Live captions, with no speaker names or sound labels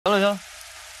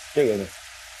这给你。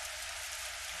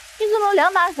你怎么有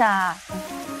2把伞？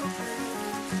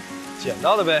捡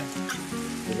到的呗。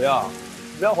你不要？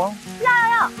不要黄？要，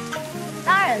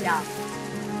当然要。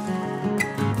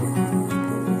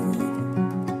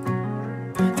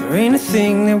 There ain't a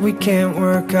thing that we can't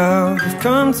work out. We've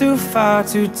come too far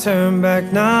to turn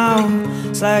back now.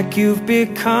 It's like you've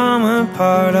become a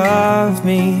part of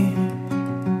me.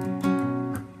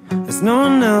 There's no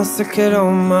one else that could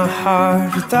own my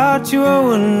heart. Without you I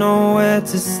wouldn't know where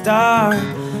to start.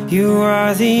 You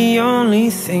are the only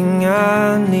thing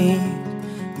I need.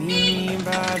 Me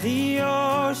by the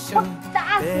ocean,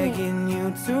 begging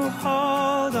you to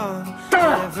hold on.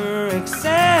 Never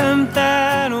accept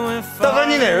that we're 大哥，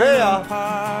你哪位啊？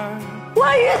我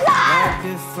雨伞。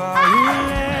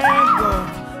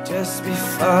 Just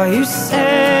before you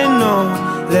say no,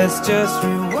 let's just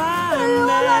rewind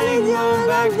and go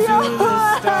back to the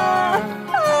start.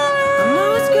 I'm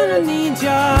always gonna need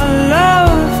your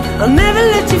love. I'll never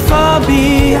let you fall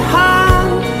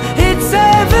behind. It's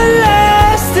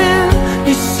everlasting.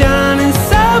 You're shining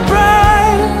so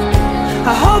bright.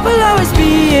 I hope I'll always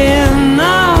be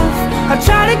enough. I'll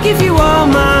try to give you all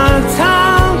my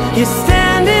time. You're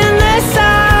standing there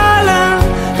silent.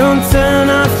 Don't turn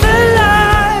off the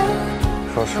light.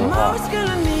 说实话，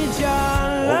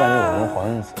我感觉我跟黄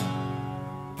英子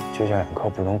就像2颗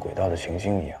不同轨道的行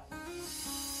星一样，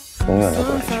永远都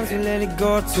不会绝。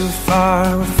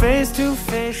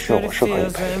是我是可以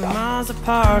陪的，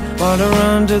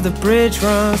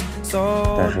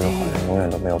但是好像永远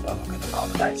都没有办法跟他靠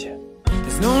得太近。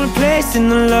 There's no replacing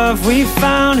the love we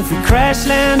found if we crash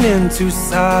land into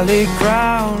solid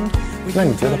ground. 那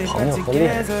你觉得朋友和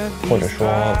恋人，或者说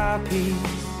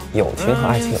友情和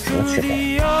爱情有什么区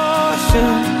别？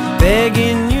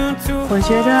我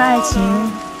觉得爱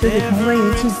情就是同归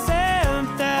于尽。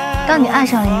当你爱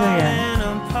上了一个人，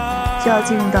就要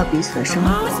进入到彼此的生活。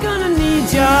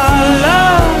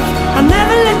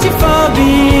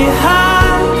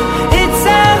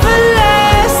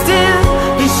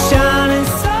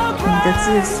你的自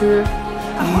私、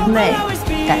愚昧、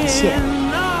胆怯、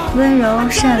温柔、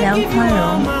善良、宽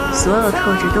容，所有的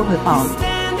特质都会暴露。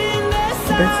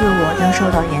你的自我将受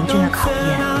到严峻的考验。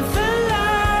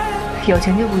友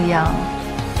情就不一样了，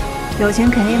友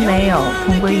情肯定没有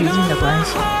同归于尽的关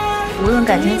系。无论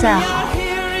感情再好，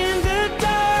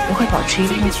也会保持一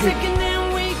定的距离，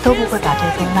都不会把对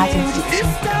方拉进自己的生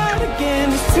活当中。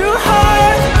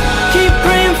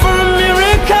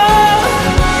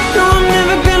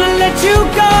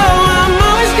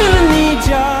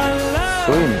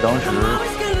 所以你当时怎么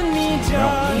让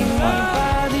我给你换呢？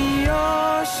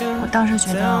我当时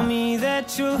觉得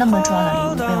那么重要的礼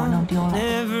物被我弄丢了，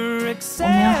我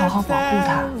没有好好保护它。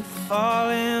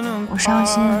我伤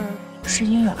心是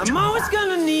因为有了惩罚，我也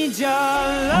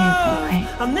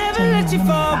不配就拥有那么一把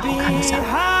好看的伞。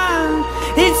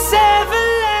你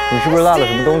是不是落了什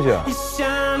么东西啊？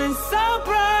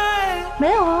没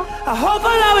有啊。 I hope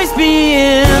I'll always be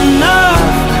enough.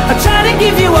 I try to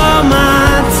give you all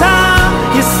my time.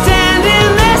 You're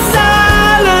standing there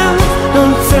silent.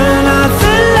 Don't turn out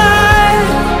the light.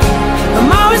 I'm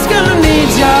always gonna need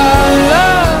your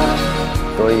love.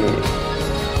 所以，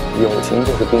友情就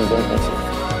是并肩同行，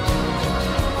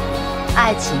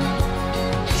爱情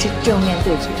是正面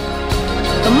对决。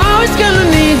 I'm always gonna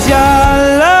need your